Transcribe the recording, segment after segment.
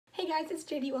Hey guys, it's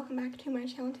JD. Welcome back to my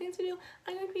channel. In today's video,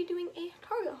 I'm going to be doing a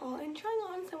Target haul and trying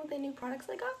on some of the new products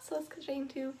I got. So let's get straight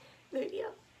into the video.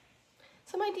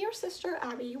 So my dear sister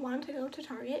Abby wanted to go to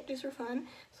Target just for fun.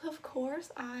 So of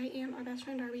course, I and my best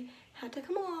friend Darby had to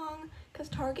come along because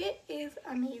Target is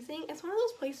amazing. It's one of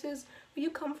those places where you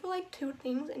come for like 2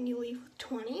 things and you leave with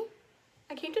 20.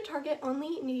 I came to Target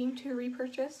only needing to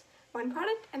repurchase 1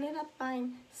 product, ended up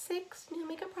buying 6 new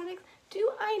makeup products. Do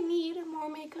I need more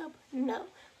makeup? No.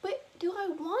 But do I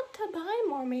want to buy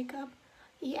more makeup?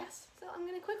 Yes. So I'm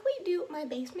going to quickly do my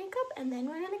base makeup and then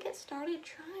we're going to get started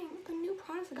trying the new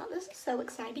products I got. This is so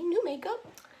exciting. New makeup.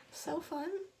 So fun.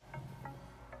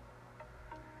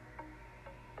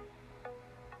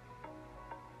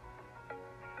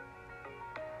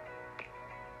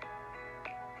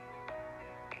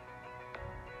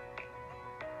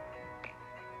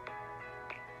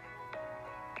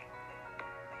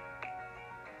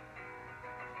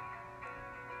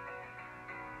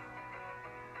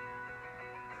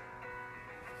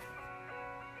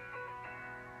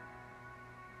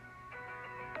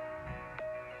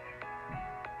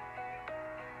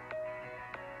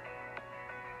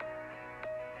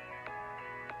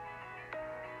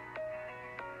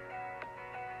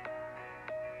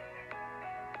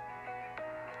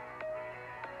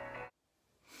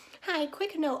 Hi,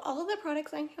 quick note, all of the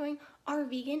products I'm showing are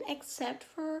vegan except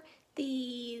for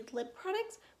the lip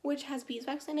products, which has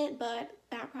beeswax in it, but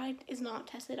that product is not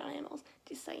tested on animals,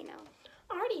 just so you know.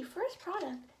 Alrighty, first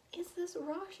product is this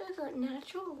Raw Sugar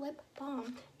Natural Lip Balm,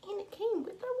 and it came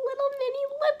with a little mini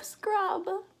lip scrub.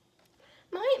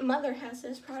 My mother has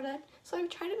this product, so I've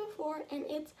tried it before, and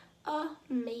it's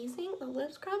amazing. The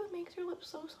lip scrub makes your lips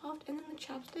so soft, and then the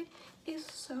chapstick is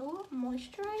so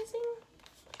moisturizing.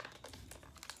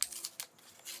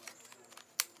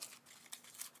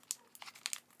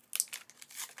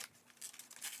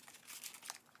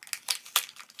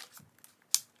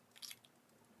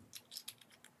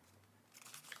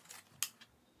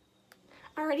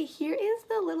 Alrighty, here is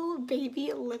the little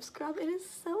baby lip scrub. It is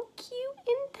so cute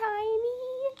and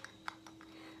tiny.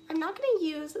 I'm not going to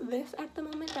use this at the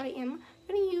moment, but I am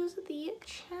going to use the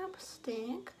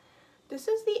chapstick. This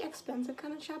is the expensive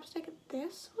kind of chapstick.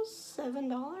 This was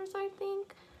 $7, I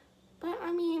think. But,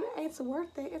 I mean, it's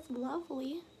worth it. It's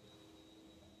lovely.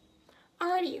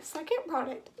 Alrighty, second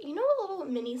product. You know the little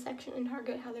mini section in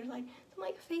Target, how there's like some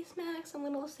like face masks and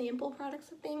little sample products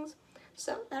and things?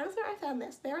 So that is where I found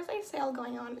this. There was a sale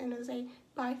going on and it was a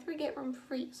buy 3 get 1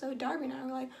 free. So Darby and I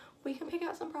were like, we can pick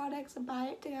out some products and buy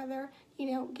it together, you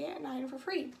know, get an item for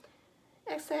free.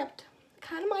 Except,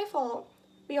 kind of my fault,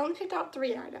 we only picked out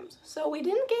 3 items. So we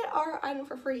didn't get our item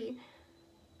for free.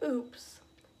 Oops.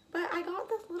 But I got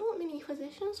this little mini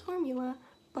Physicians Formula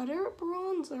Butter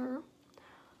Bronzer.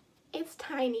 It's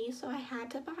tiny, so I had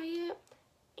to buy it.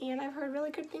 And I've heard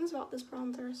really good things about this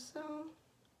bronzer, so...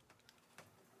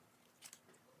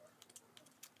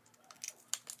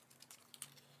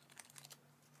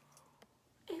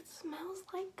 It smells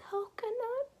like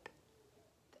coconut.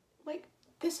 Like,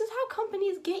 this is how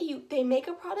companies get you. They make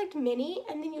a product mini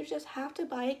and then you just have to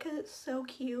buy it because it's so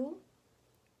cute.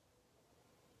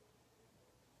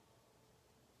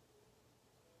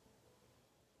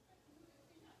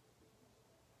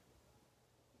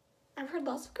 I've heard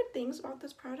lots of good things about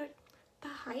this product. The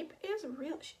hype is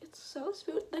real. It's so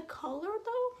smooth. The color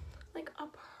though, like a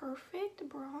perfect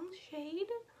bronze shade.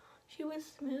 She was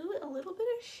smooth, a little bit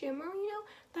of shimmer, you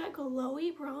know, that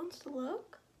glowy bronzed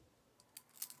look.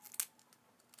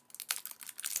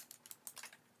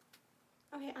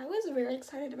 Okay, I was very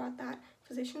excited about that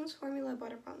Physicians Formula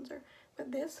Butter Bronzer,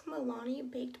 but this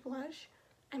Milani Baked Blush,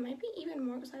 I might be even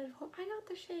more excited for. I got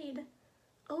the shade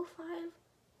 05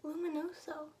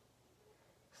 Luminoso.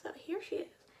 So here she is.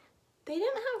 They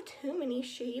didn't have too many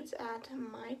shades at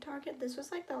my Target. This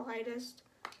was like the lightest,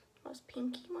 most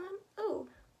pinky one. Oh,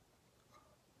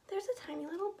 there's a tiny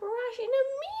little brush and a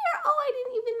mirror. Oh, I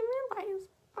didn't even realize.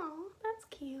 Oh, that's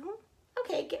cute.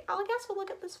 Okay, I guess we'll look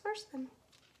at this first then.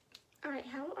 Alright,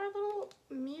 how about our little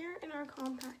mirror and our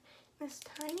compact? This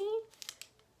tiny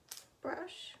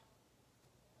brush.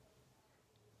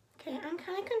 Okay, I'm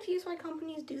kind of confused why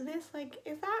companies do this. Like,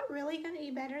 is that really going to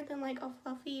be better than like a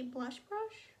fluffy blush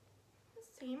brush?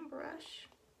 Same brush.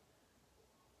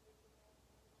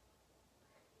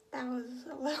 That was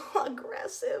a little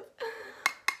aggressive.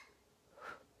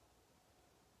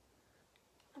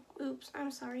 Oops, I'm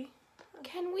sorry.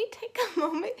 Can we take a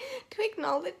moment to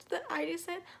acknowledge that I just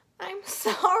said, I'm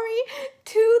sorry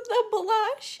to the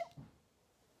blush?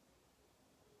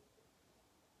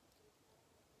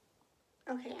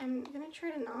 Okay, I'm gonna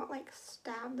try to not like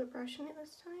stab the brush in it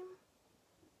this time.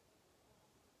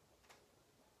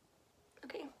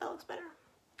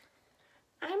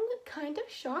 kind of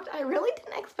shocked. I really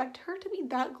didn't expect her to be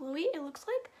that glowy. It looks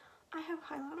like I have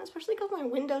highlight on, especially because my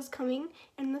window's coming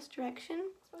in this direction.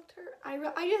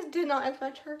 I just did not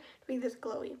expect her to be this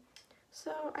glowy.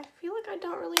 So I feel like I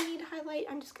don't really need highlight.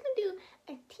 I'm just gonna do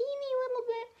a teeny little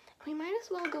bit. We might as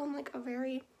well go in like a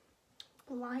very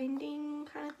blinding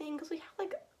kind of thing because we have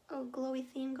like a glowy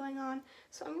theme going on.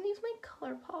 So I'm gonna use my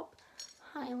ColourPop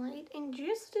highlight and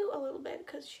just do a little bit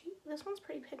because this one's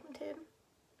pretty pigmented.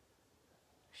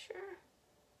 Sure.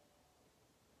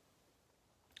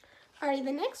 Alright,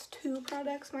 the next two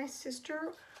products, my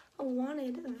sister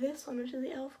wanted this one, which is the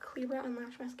e.l.f. Clear Brow and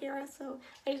Lash Mascara, so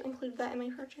I just included that in my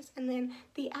purchase. And then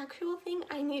the actual thing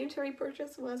I needed to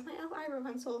repurchase was my e.l.f. eyebrow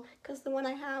pencil, because the one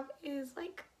I have is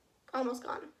like almost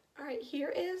gone. Alright, here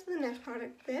is the next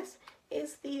product. This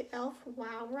is the e.l.f.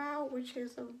 Wow Brow, which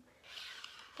is a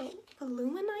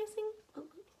voluminizing,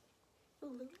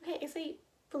 okay, it's a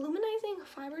voluminizing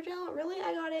fiber gel. Really,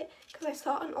 I got it because I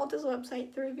saw on Ulta's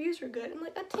website the reviews were good, and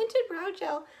like a tinted brow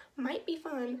gel might be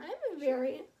fun.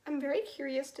 I'm very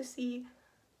curious to see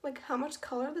like how much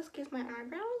color this gives my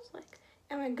eyebrows. Like,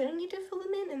 am I gonna need to fill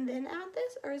them in and then add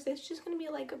this, or is this just gonna be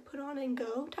like a put on and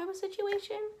go type of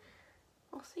situation?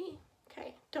 We'll see.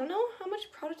 Okay, don't know how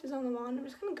much product is on the wand. I'm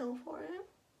just gonna go for it.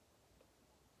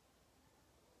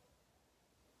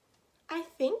 I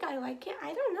think I like it.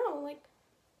 I don't know, like,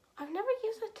 I've never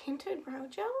used a tinted brow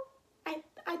gel.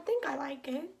 I think I like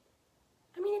it.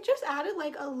 I mean, it just added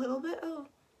like a little bit of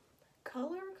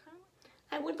color.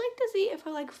 I would like to see if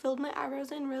I like filled my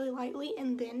eyebrows in really lightly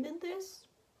and then did this,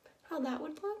 how that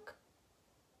would look.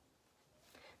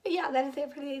 But yeah, that is it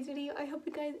for today's video. I hope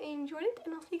you guys enjoyed it,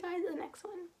 and I'll see you guys in the next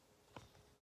one.